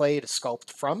block of clay to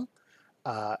sculpt from.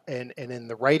 And in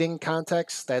the writing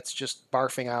context, that's just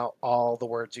barfing out all the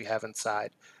words you have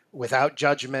inside without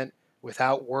judgment,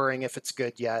 without worrying if it's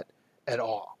good yet at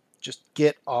all. Just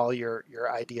get all your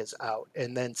ideas out.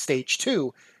 And then stage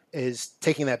two is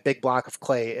taking that big block of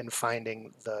clay and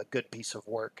finding the good piece of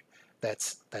work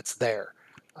that's there.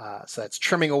 So that's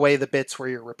trimming away the bits where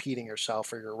you're repeating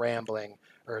yourself or you're rambling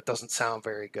or it doesn't sound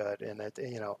very good. And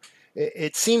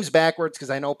it seems backwards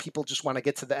because I know people just want to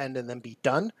get to the end and then be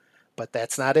done. But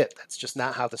that's not it. That's just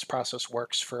not how this process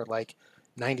works for like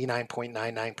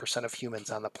 99.99% of humans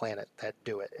on the planet that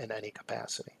do it in any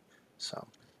capacity. So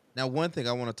now, one thing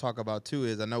I want to talk about too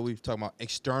is I know we've talked about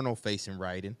external facing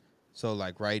writing, so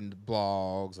like writing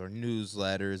blogs or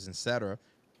newsletters, etc.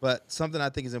 But something I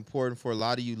think is important for a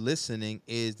lot of you listening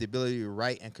is the ability to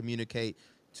write and communicate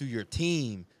to your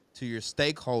team, to your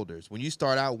stakeholders. When you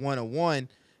start out one-on-one,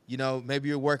 maybe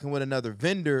you're working with another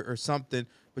vendor or something,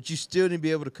 but you still need to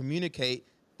be able to communicate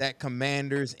that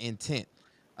commander's intent.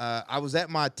 I was at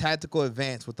my tactical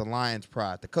advance with the Lions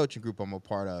Pride, the coaching group I'm a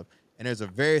part of, and there's a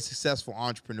very successful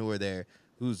entrepreneur there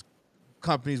whose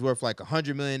company's worth like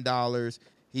 $100 million.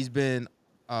 He's been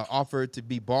offered to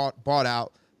be bought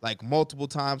out like multiple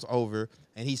times over,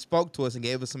 and he spoke to us and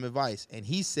gave us some advice. And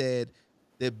he said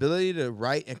the ability to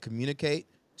write and communicate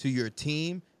to your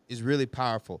team is really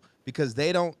powerful because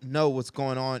they don't know what's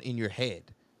going on in your head,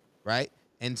 right?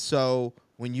 And so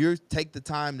when you take the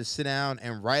time to sit down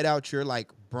and write out your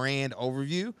like brand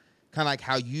overview, kind of like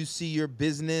how you see your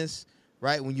business,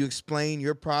 right? When you explain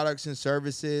your products and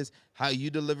services, how you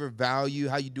deliver value,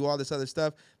 how you do all this other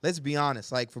stuff. Let's be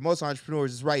honest. Like for most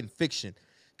entrepreneurs, it's writing fiction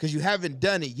because you haven't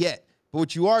done it yet. But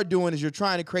what you are doing is you're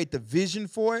trying to create the vision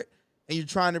for it and you're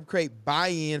trying to create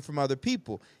buy-in from other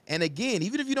people. And again,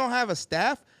 even if you don't have a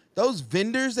staff, those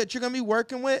vendors that you're going to be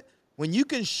working with, when you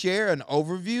can share an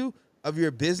overview of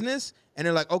your business and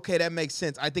they're like, okay, that makes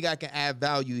sense. I think I can add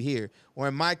value here. Or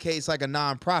in my case, like a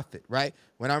nonprofit, right?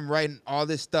 When I'm writing all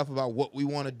this stuff about what we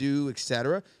want to do, et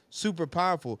cetera, super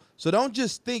powerful. So don't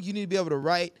just think you need to be able to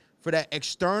write for that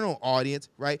external audience,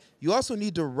 right? You also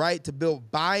need to write to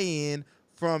build buy-in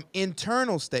from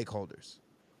internal stakeholders.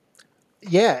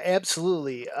 Yeah,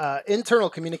 absolutely. Internal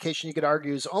communication, you could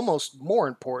argue, is almost more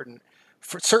important,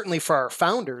 certainly for our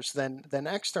founders, than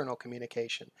external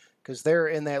communication, because they're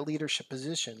in that leadership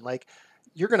position. Like,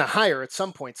 you're going to hire at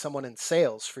some point someone in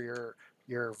sales for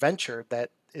your venture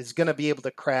that is going to be able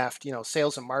to craft,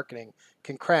 sales and marketing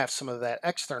can craft some of that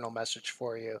external message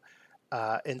for you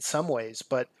in some ways,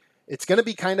 but it's going to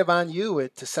be kind of on you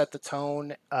to set the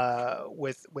tone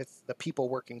with the people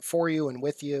working for you and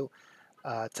with you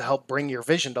to help bring your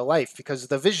vision to life, because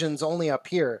the vision's only up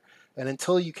here, and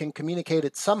until you can communicate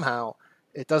it somehow,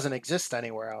 it doesn't exist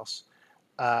anywhere else.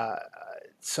 Uh,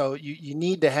 so you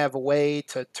need to have a way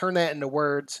to turn that into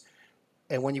words.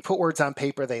 And when you put words on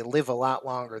paper, they live a lot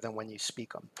longer than when you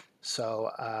speak them.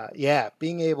 So yeah,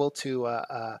 being able to,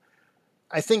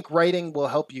 I think writing will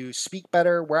help you speak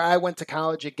better. Where I went to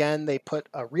college, again, they put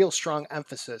a real strong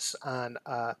emphasis on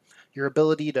your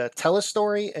ability to tell a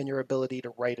story and your ability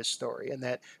to write a story, and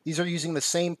that these are using the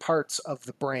same parts of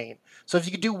the brain. So if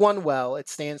you could do one well, it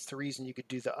stands to reason you could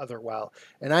do the other well.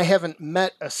 And I haven't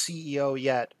met a CEO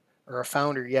yet or a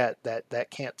founder yet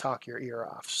that can't talk your ear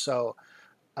off. So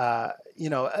I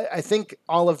think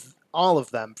all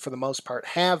of them, for the most part,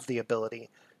 have the ability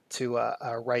to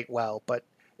write well, but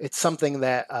it's something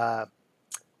that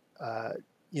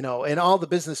in all the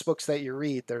business books that you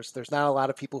read, there's not a lot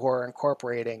of people who are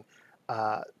incorporating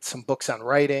some books on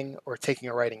writing or taking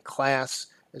a writing class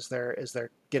as they're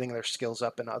getting their skills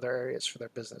up in other areas for their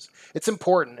business. It's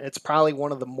important. It's probably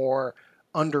one of the more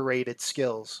underrated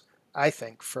skills, I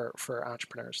think, for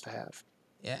entrepreneurs to have.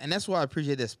 Yeah, and that's why I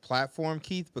appreciate this platform,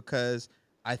 Keith, because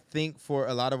I think for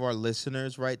a lot of our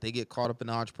listeners, right, they get caught up in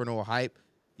the entrepreneurial hype,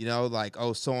 like,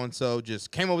 oh, so and so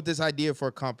just came up with this idea for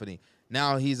a company.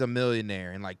 Now he's a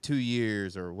millionaire in like 2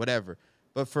 years or whatever.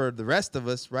 But for the rest of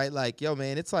us, right, like, yo,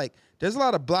 man, it's like there's a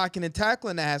lot of blocking and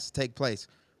tackling that has to take place.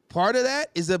 Part of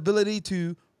that is the ability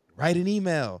to write an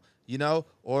email,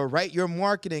 or write your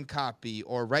marketing copy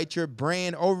or write your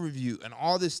brand overview and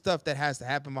all this stuff that has to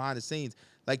happen behind the scenes.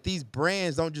 Like, these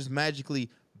brands don't just magically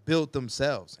build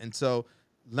themselves. And so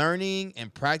learning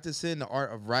and practicing the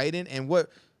art of writing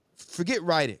forget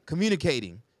writing,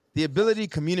 communicating, the ability to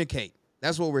communicate.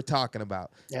 That's what we're talking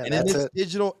about. Yeah, And in this it.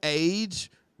 digital age,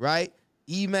 right,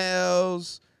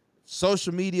 emails,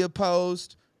 social media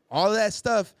posts, all of that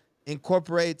stuff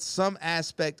incorporates some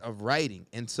aspect of writing.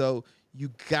 And so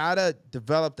you got to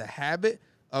develop the habit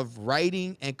of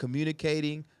writing and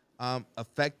communicating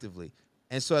effectively.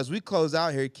 And so as we close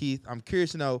out here, Keith, I'm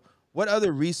curious to know, what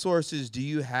other resources do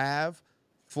you have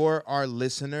for our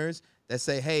listeners that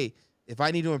say, hey, if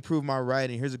I need to improve my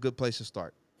writing, here's a good place to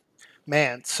start?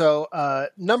 Man, so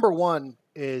number one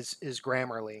is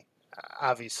Grammarly.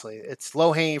 Obviously, it's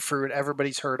low hanging fruit.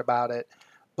 Everybody's heard about it,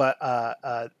 but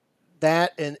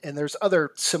that and there's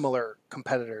other similar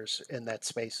competitors in that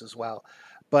space as well.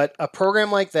 But a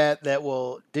program like that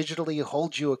will digitally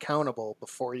hold you accountable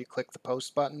before you click the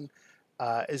post button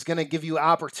is going to give you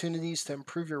opportunities to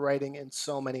improve your writing in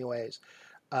so many ways.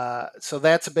 So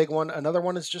that's a big one. Another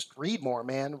one is just read more,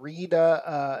 man. Read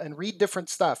and read different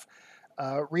stuff.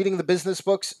 Reading the business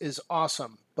books is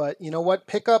awesome, but you know what?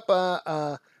 Pick up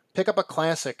a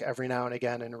classic every now and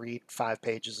again and read 5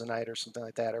 pages a night or something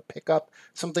like that, or pick up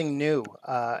something new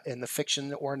in the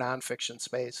fiction or nonfiction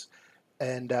space.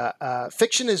 And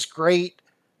fiction is great,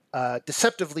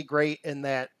 deceptively great in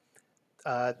that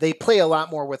they play a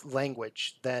lot more with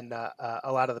language than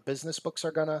a lot of the business books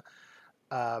are gonna.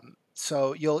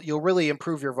 So you'll really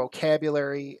improve your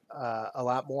vocabulary a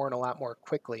lot more and a lot more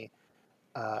quickly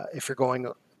if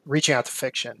you're reaching out to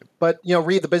fiction. But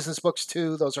read the business books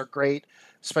too; those are great,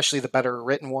 especially the better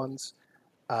written ones.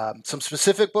 Some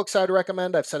specific books I'd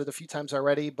recommend. I've said it a few times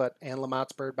already, but Anne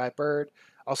Lamott's Bird by Bird.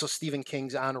 Also, Stephen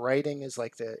King's On Writing is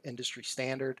like the industry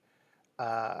standard.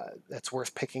 That's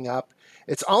worth picking up.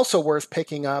 It's also worth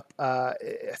picking up. I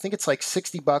think it's like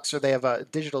 $60, or they have a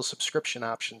digital subscription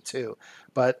option too.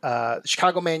 But the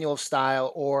Chicago Manual of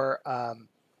Style, or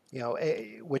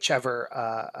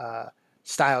whichever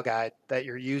style guide that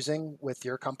you're using with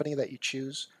your company that you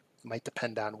choose, might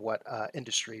depend on what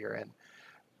industry you're in.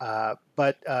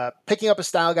 But picking up a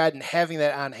style guide and having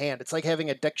that on hand, it's like having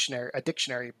a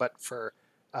dictionary, but for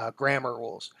grammar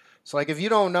rules. So, like, if you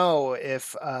don't know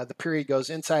if the period goes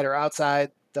inside or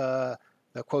outside the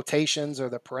quotations or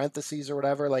the parentheses or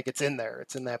whatever, like, it's in there.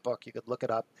 It's in that book. You could look it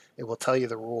up. It will tell you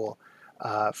the rule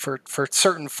for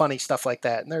certain funny stuff like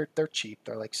that, and they're cheap.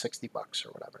 They're like $60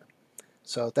 or whatever.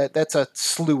 So that's a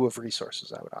slew of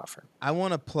resources I would offer. I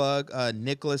want to plug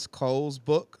Nicholas Cole's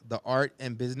book, The Art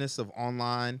and Business of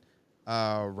Online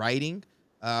Writing.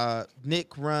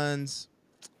 Nick runs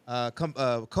a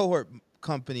cohort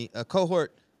company, a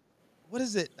cohort, what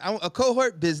is it? A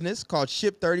cohort business called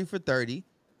Ship 30 for 30,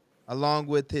 along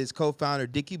with his co-founder,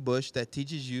 Dickie Bush, that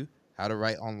teaches you how to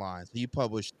write online. So you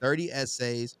publish 30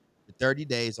 essays for 30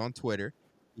 days on Twitter,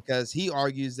 because he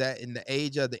argues that in the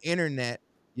age of the internet,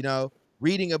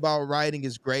 reading about writing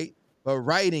is great, but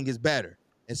writing is better.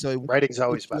 And so Writing's put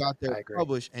always you better. out there I to agree.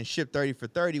 publish, and Ship 30 for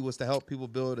 30 was to help people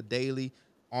build a daily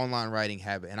online writing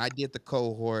habit. And I did the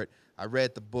cohort. I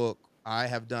read the book. I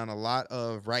have done a lot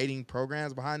of writing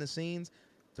programs behind the scenes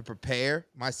to prepare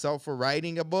myself for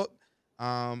writing a book.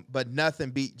 But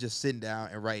nothing beat just sitting down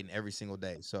and writing every single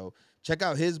day. So check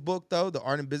out his book, though, The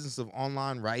Art and Business of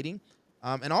Online Writing.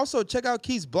 And also check out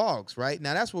Keith's blogs, right?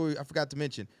 Now, that's what I forgot to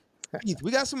mention. Keith,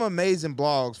 we got some amazing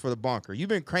blogs for the bunker. You've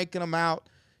been cranking them out.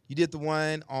 You did the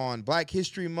one on Black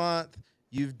History Month.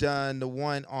 You've done the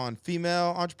one on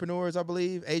female entrepreneurs, I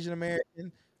believe, Asian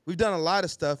American. We've done a lot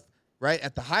of stuff, right,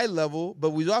 at the high level, but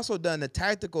we've also done the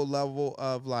tactical level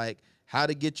of like how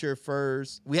to get your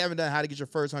first. We haven't done how to get your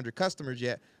first 100 customers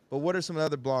yet, but what are some of the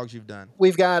other blogs you've done?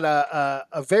 We've got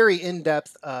a very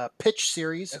in-depth pitch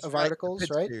series of articles, pitch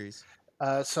right? series.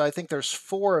 So I think there's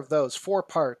 4 of those, 4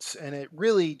 parts, and it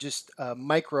really just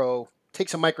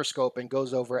takes a microscope and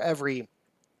goes over every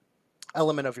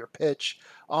element of your pitch,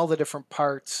 all the different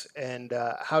parts, and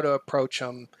how to approach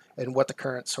them, and what the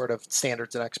current sort of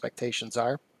standards and expectations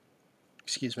are.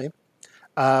 Excuse me.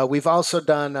 We've also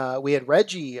done, we had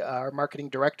Reggie, our marketing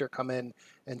director, come in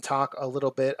and talk a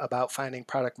little bit about finding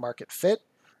product market fit.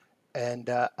 And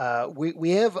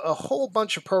we have a whole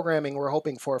bunch of programming we're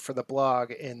hoping for the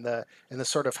blog in the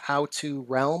sort of how-to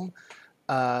realm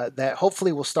that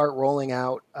hopefully will start rolling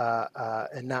out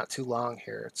in not too long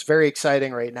here. It's very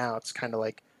exciting right now. It's kind of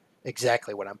like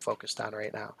exactly what I'm focused on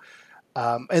right now.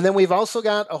 And then we've also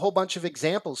got a whole bunch of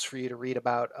examples for you to read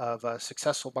about of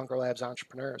successful Bunker Labs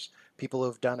entrepreneurs, people who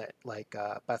have done it, like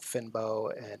Beth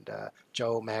Finbo and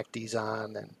Joe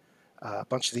MacDizon and a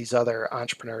bunch of these other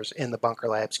entrepreneurs in the Bunker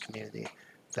Labs community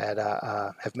that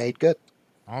have made good.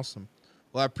 Awesome.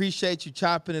 Well, I appreciate you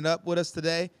chopping it up with us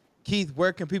today. Keith,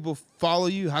 where can people follow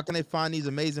you? How can they find these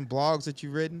amazing blogs that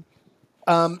you've written?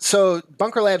 So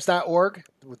bunkerlabs.org,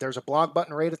 there's a blog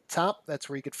button right at the top. That's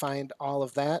where you could find all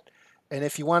of that. And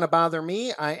if you want to bother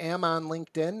me, I am on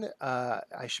LinkedIn.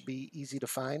 I should be easy to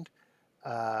find.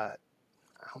 I'm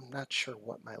not sure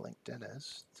what my LinkedIn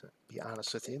is, to be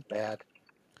honest with you. Bad.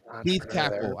 Keith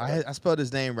Capel. I spelled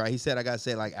his name right. He said I got to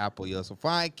say it like Apple, yo. So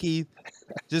find Keith.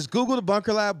 Just Google the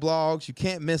Bunker Lab blogs. You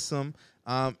can't miss them.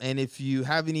 And if you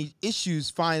have any issues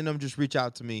finding them, just reach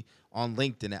out to me on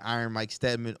LinkedIn at Iron Mike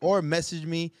Stedman, or message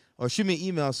me or shoot me an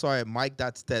email, at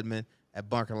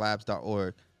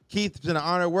mike.stedman@bunkerlabs.org. Keith, it's been an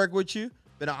honor to work with you.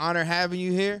 Been an honor having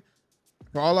you here.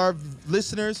 For all our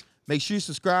listeners, make sure you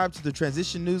subscribe to the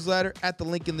Transition newsletter at the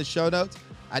link in the show notes.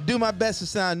 I do my best to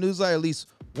send out a newsletter at least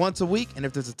once a week, and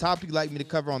if there's a topic you'd like me to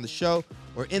cover on the show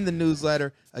or in the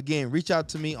newsletter, again, reach out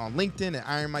to me on LinkedIn at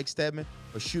Iron Mike Stedman,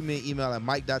 or shoot me an email at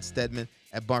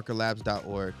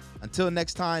mike.stedman@bunkerlabs.org. Until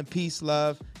next time, peace,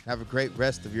 love, and have a great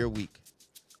rest of your week.